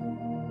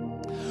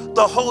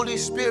 The Holy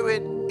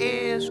Spirit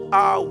is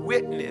our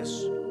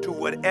witness to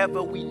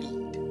whatever we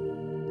need.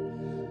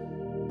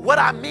 what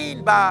I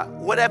mean by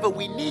whatever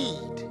we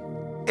need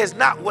is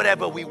not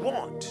whatever we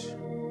want,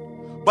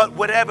 but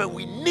whatever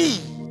we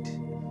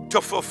need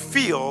to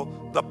fulfill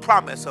the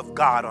promise of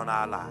God on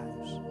our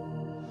lives.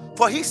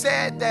 For he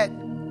said that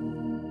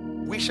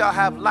we shall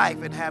have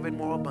life and have it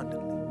more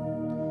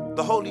abundantly.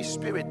 The Holy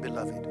Spirit,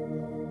 beloved,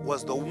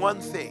 was the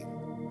one thing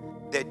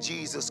that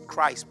Jesus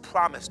Christ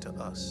promised to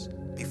us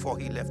before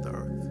he left the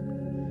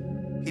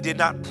earth. He did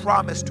not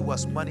promise to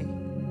us money,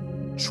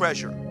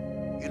 treasure,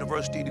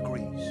 university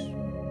degrees.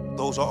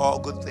 Those are all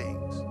good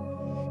things.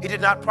 He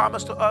did not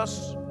promise to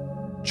us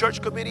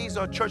church committees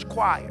or church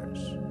choirs.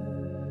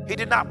 He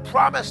did not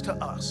promise to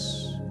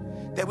us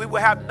that we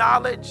will have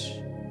knowledge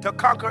to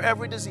conquer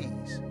every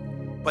disease.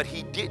 But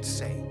he did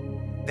say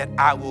that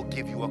I will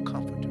give you a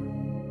comforter.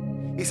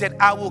 He said,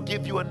 I will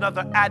give you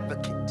another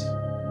advocate.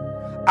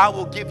 I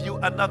will give you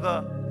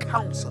another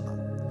counselor.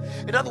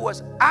 In other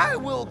words, I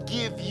will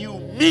give you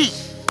me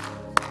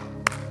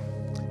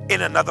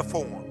in another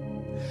form.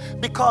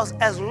 Because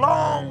as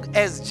long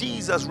as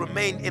Jesus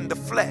remained in the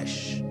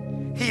flesh,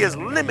 he is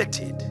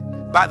limited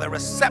by the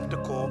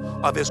receptacle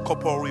of his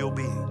corporeal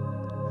being.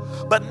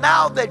 But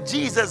now that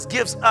Jesus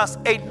gives us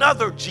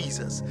another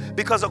Jesus,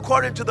 because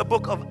according to the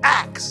book of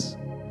Acts,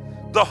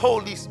 the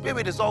Holy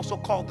Spirit is also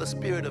called the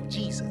Spirit of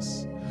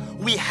Jesus.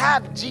 We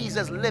have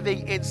Jesus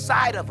living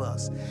inside of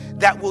us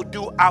that will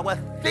do our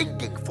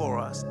thinking for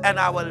us and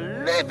our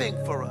living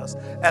for us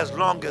as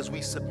long as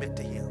we submit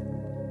to him.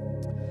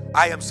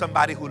 I am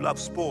somebody who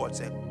loves sports,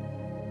 and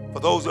for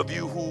those of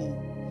you who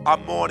are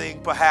mourning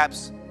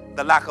perhaps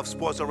the lack of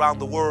sports around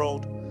the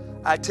world,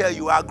 I tell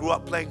you, I grew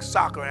up playing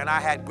soccer and I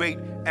had great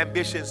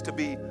ambitions to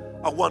be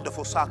a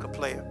wonderful soccer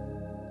player.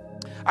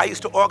 I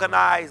used to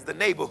organize the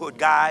neighborhood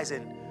guys,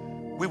 and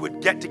we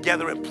would get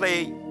together and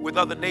play with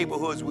other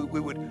neighborhoods. We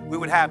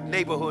would have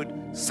neighborhood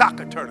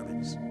soccer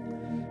tournaments.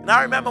 And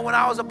I remember when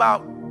I was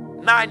about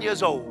 9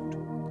 years old,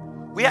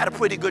 we had a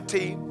pretty good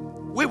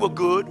team. We were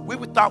good. We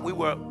thought we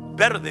were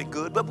better than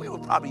good, but we were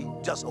probably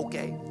just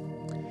okay.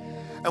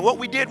 And what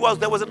we did was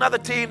there was another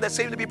team that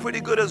seemed to be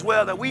pretty good as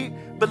well, that we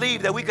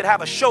believed that we could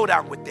have a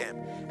showdown with them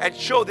and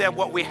show them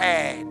what we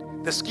had,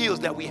 the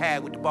skills that we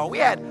had with the ball. We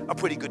had a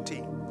pretty good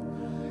team.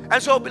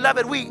 And so,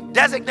 beloved, we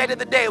designated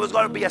the day. It was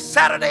going to be a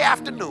Saturday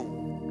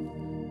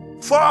afternoon.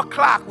 4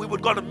 o'clock, we were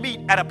going to meet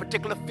at a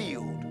particular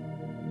field,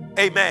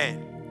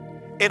 amen,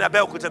 in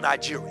Abeokuta,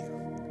 Nigeria.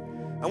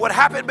 And what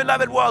happened,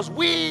 beloved, was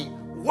we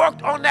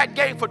worked on that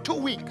game for 2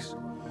 weeks.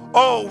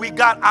 Oh, we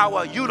got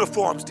our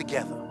uniforms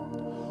together.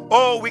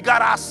 Oh, we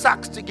got our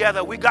socks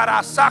together. We got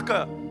our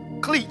soccer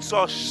cleats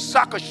or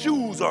soccer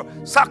shoes or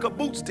soccer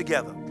boots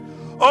together.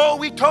 Oh,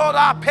 we told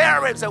our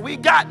parents, and we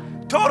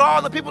told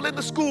all the people in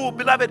the school,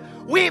 beloved.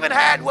 We even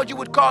had what you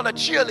would call a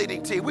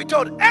cheerleading team. We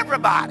told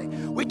everybody.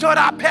 We told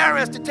our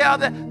parents to tell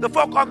the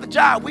folk on the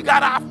job. We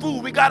got our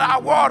food. We got our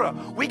water.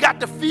 We got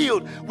the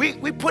field.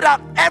 We put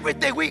out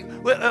everything.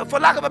 For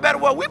lack of a better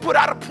word, we put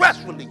out a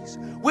press release.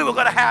 We were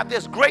going to have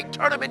this great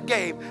tournament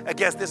game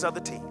against this other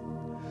team.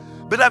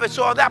 Beloved,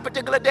 so on that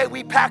particular day,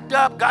 we packed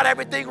up, got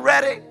everything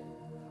ready.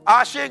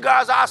 Our shin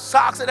guards, our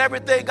socks and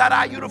everything, got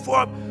our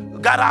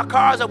uniform, got our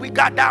cars, and we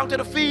got down to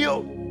the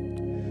field.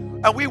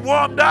 And we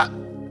warmed up.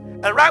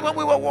 And right when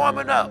we were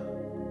warming up,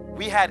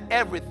 we had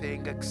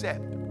everything except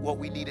what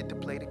we needed to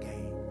play the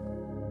game.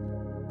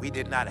 We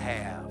did not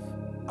have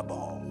a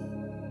ball.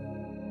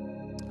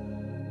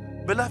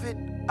 Beloved,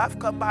 I've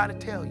come by to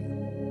tell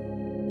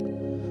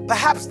you,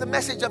 perhaps the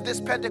message of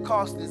this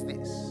Pentecost is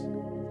this.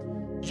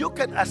 You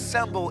can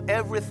assemble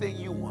everything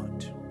you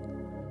want.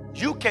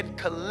 You can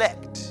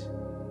collect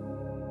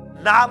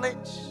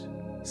knowledge,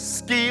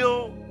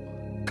 skill,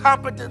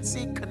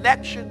 competency,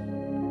 connection.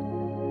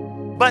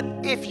 But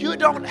if you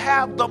don't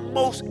have the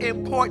most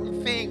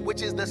important thing,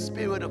 which is the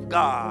Spirit of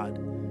God,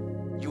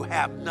 you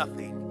have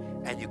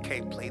nothing and you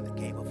can't play the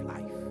game of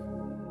life.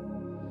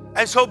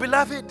 And so,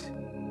 beloved,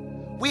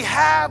 we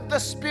have the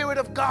Spirit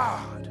of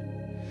God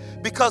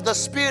because the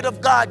Spirit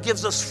of God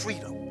gives us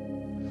freedom.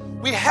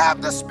 We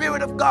have the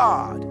Spirit of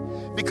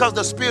God because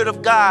the Spirit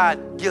of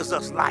God gives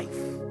us life.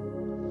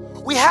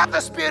 We have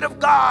the Spirit of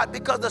God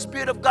because the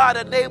Spirit of God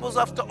enables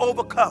us to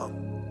overcome.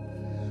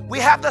 We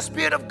have the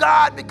Spirit of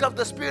God because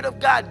the Spirit of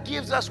God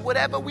gives us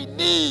whatever we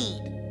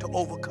need to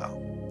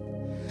overcome.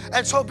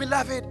 And so,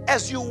 beloved,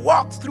 as you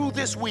walk through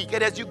this week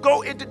and as you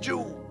go into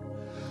June,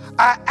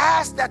 I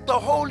ask that the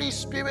Holy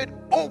Spirit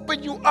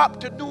open you up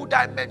to new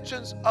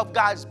dimensions of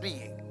God's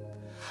being.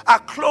 I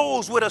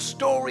close with a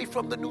story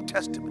from the New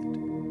Testament.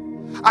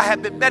 I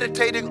have been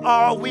meditating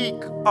all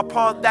week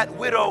upon that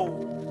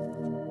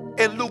widow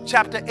in Luke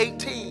chapter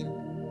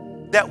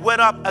 18 that went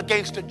up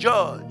against a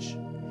judge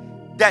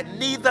that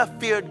neither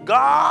feared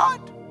God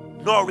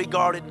nor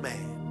regarded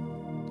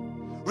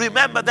man.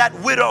 Remember, that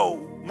widow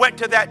went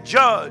to that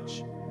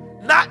judge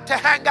not to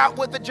hang out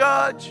with the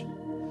judge,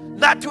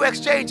 not to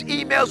exchange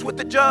emails with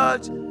the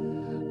judge,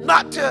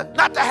 not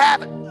to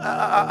have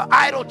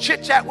idle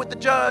chit-chat with the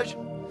judge.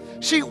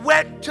 She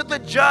went to the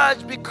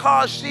judge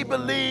because she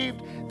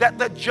believed that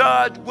the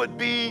judge would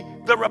be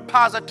the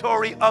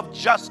repository of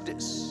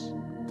justice.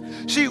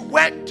 She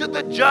went to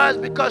the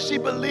judge because she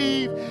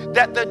believed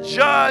that the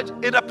judge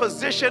in a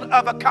position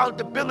of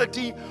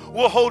accountability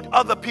will hold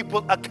other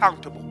people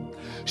accountable.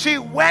 She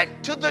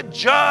went to the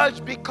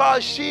judge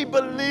because she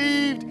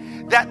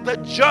believed that the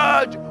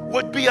judge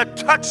would be a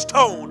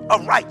touchstone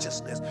of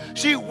righteousness.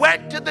 She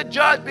went to the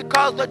judge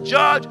because the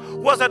judge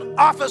was an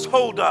office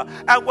holder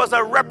and was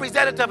a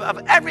representative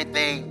of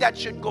everything that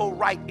should go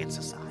right in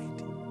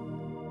society.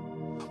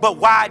 But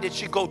why did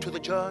she go to the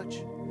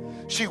judge?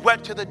 She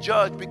went to the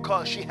judge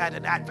because she had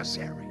an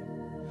adversary.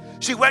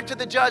 She went to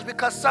the judge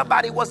because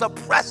somebody was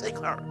oppressing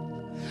her.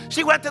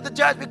 She went to the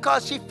judge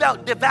because she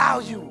felt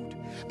devalued,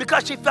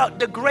 because she felt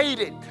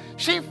degraded.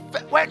 She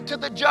went to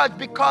the judge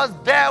because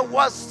there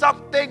was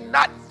something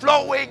not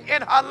flowing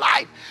in her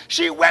life.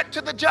 She went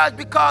to the judge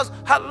because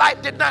her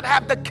life did not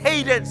have the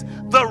cadence,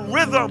 the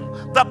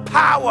rhythm, the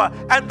power,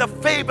 and the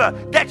favor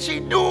that she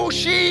knew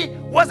she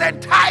was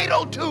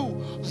entitled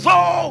to,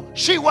 though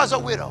she was a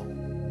widow.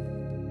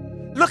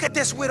 Look at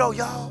this widow,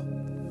 y'all.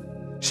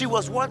 She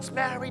was once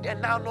married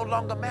and now no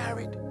longer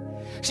married.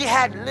 She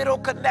had little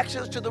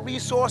connections to the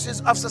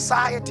resources of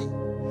society.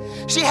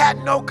 She had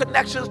no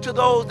connections to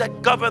those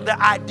that govern the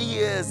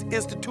ideas,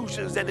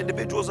 institutions, and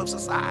individuals of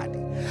society.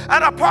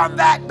 And upon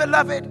that,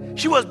 beloved,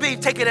 she was being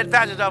taken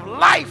advantage of.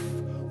 Life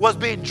was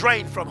being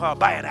drained from her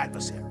by an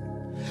adversary.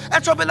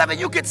 And so, beloved,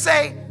 you could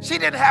say she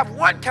didn't have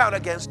one count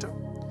against her.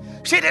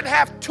 She didn't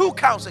have 2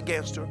 counts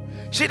against her.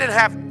 She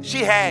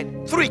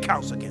had 3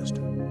 counts against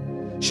her.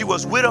 She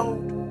was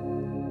widowed,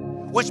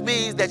 which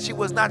means that she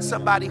was not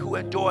somebody who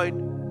enjoyed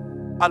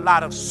a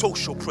lot of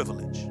social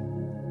privilege.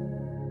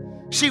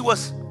 She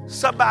was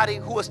somebody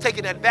who was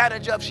taken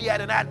advantage of. She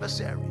had an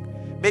adversary.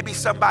 Maybe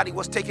somebody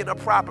was taking her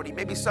property.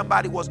 Maybe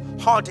somebody was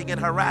haunting and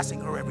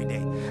harassing her every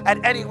day.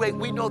 At any rate,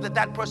 we know that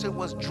that person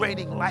was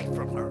draining life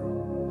from her.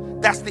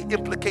 That's the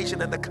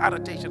implication and the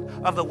connotation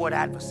of the word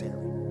adversary.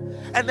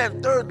 And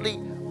then thirdly,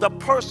 the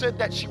person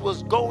that she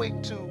was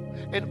going to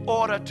in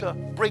order to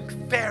bring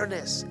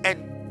fairness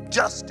and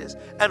justice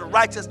and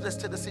righteousness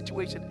to the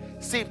situation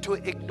seemed to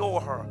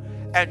ignore her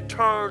and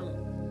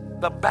turn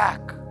the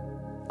back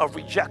of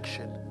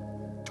rejection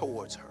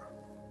towards her.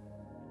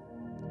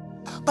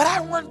 But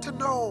I want to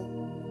know,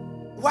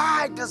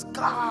 why does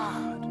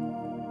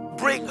God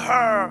bring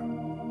her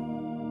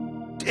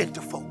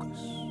into focus?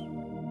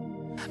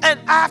 And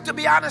I have to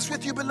be honest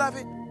with you,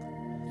 beloved,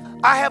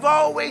 I have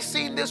always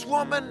seen this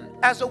woman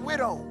as a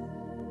widow,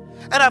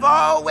 and I've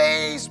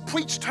always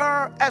preached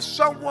her as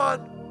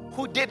someone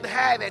who didn't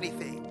have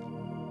anything.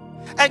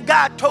 And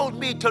God told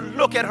me to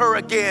look at her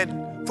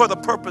again for the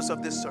purpose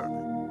of this sermon.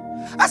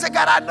 I said,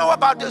 God, I know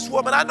about this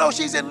woman. I know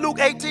she's in Luke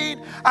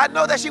 18. I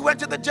know that she went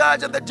to the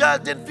judge and the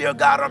judge didn't fear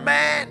God or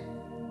man.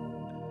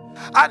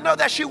 I know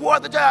that she wore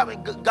the job.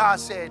 And God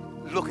said,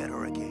 look at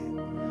her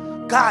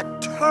again.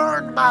 God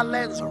turned my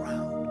lens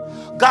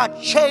around.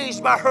 God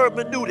changed my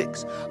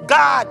hermeneutics.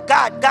 God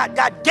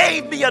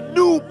gave me a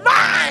new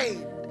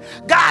mind.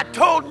 God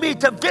told me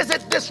to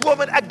visit this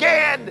woman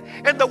again,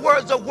 in the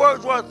words of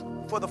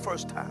Wordsworth, for the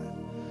first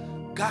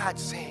time. God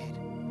said,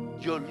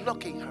 you're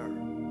looking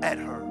at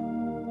her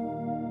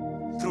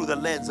through the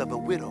lens of a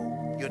widow.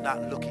 You're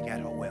not looking at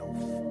her wealth.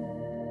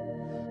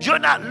 You're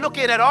not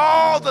looking at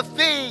all the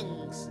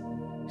things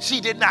she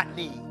did not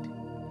need.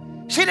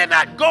 She did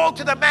not go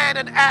to the man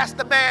and ask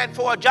the man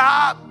for a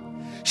job.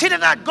 She did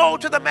not go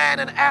to the man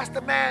and ask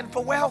the man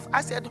for wealth.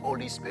 I said,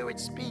 Holy Spirit,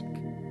 speak.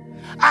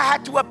 I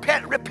had to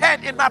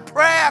repent in my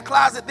prayer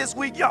closet this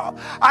week, y'all.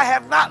 I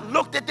have not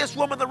looked at this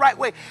woman the right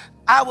way.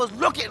 I was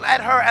looking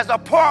at her as a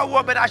poor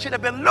woman. I should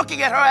have been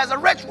looking at her as a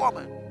rich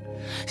woman.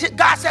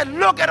 God said,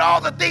 look at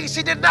all the things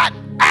she did not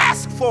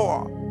ask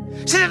for.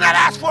 She did not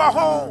ask for a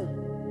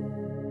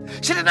home.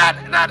 She did not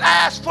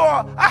ask for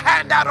a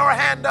handout or a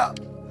hand up.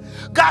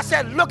 God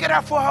said, look at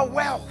her for her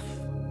wealth.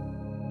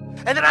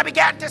 And then I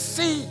began to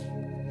see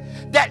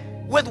that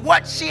with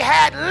what she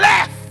had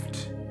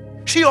left,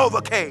 she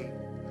overcame.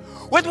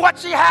 With what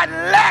she had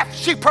left,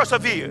 she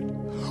persevered.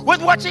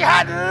 With what she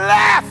had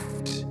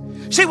left,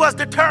 she was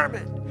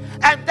determined.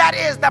 And that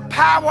is the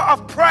power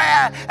of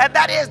prayer, and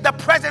that is the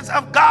presence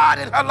of God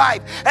in her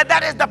life, and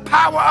that is the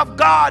power of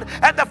God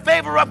and the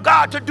favor of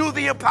God to do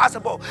the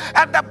impossible.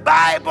 And the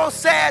Bible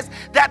says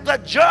that the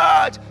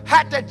judge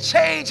had to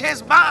change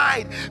his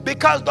mind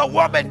because the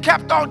woman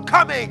kept on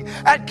coming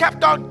and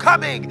kept on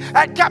coming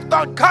and kept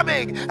on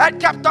coming and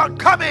kept on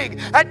coming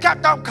and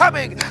kept on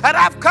coming. And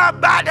I've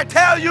come by to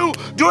tell you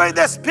during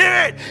this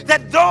period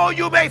that though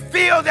you may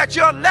feel that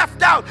you're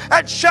left out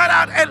and shut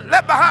out and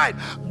left behind,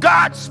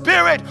 God's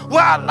Spirit will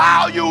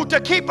allow you to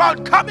keep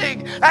on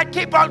coming and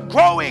keep on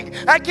growing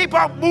and keep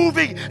on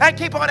moving and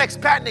keep on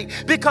expanding.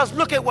 Because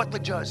look at what the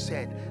judge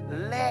said.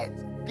 Let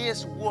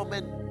this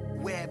woman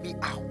wear me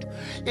out.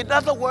 In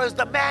other words,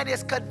 the man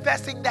is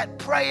confessing that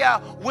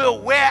prayer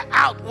will wear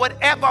out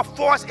whatever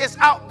force is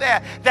out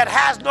there that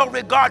has no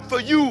regard for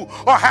you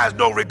or has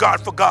no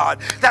regard for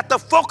God. That the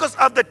focus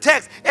of the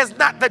text is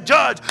not the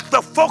judge.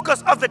 The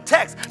focus of the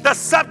text, the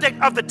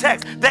subject of the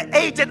text, the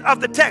agent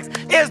of the text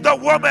is the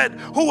woman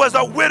who was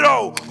a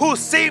widow who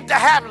seemed to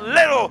have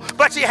little,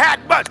 but she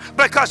had much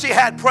because she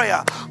had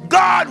prayer.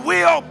 God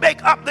will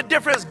make up the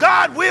difference.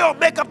 God will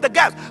make up the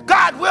gaps.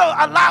 God will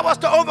allow us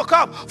to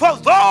overcome for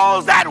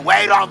those that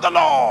wait on the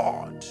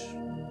Lord.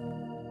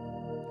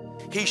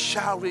 He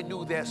shall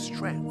renew their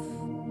strength.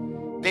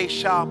 They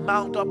shall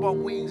mount up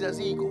on wings as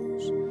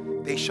eagles.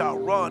 They shall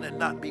run and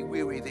not be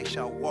weary. They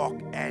shall walk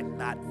and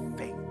not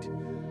faint.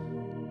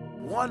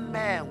 One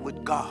man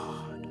with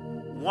God,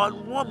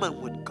 one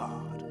woman with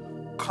God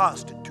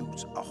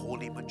constitutes a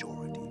holy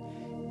majority.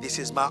 This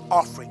is my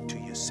offering to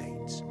you,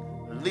 saints.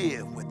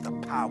 Live with the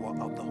power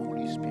of the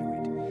Holy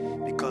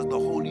Spirit, because the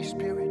Holy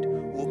Spirit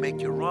will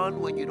make you run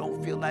when you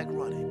don't feel like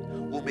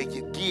running, will make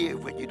you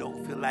give when you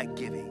don't feel like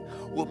giving,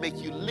 will make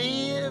you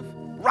live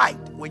right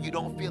when you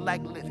don't feel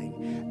like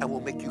living, and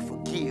will make you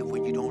forgive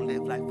when you don't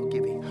live like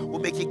forgiving, will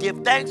make you give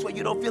thanks when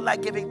you don't feel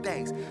like giving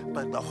thanks.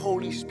 But the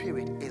Holy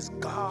Spirit is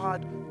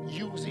God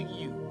using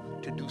you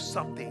to do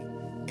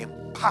something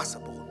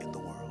impossible in the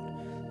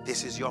world.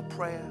 This is your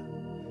prayer.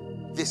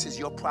 This is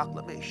your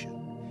proclamation.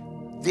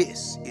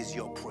 This is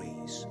your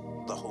praise,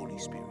 the Holy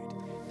Spirit.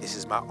 This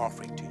is my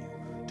offering to you,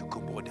 to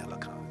Kumbor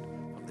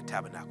Delakan from the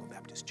Tabernacle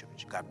Baptist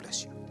Church. God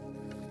bless you.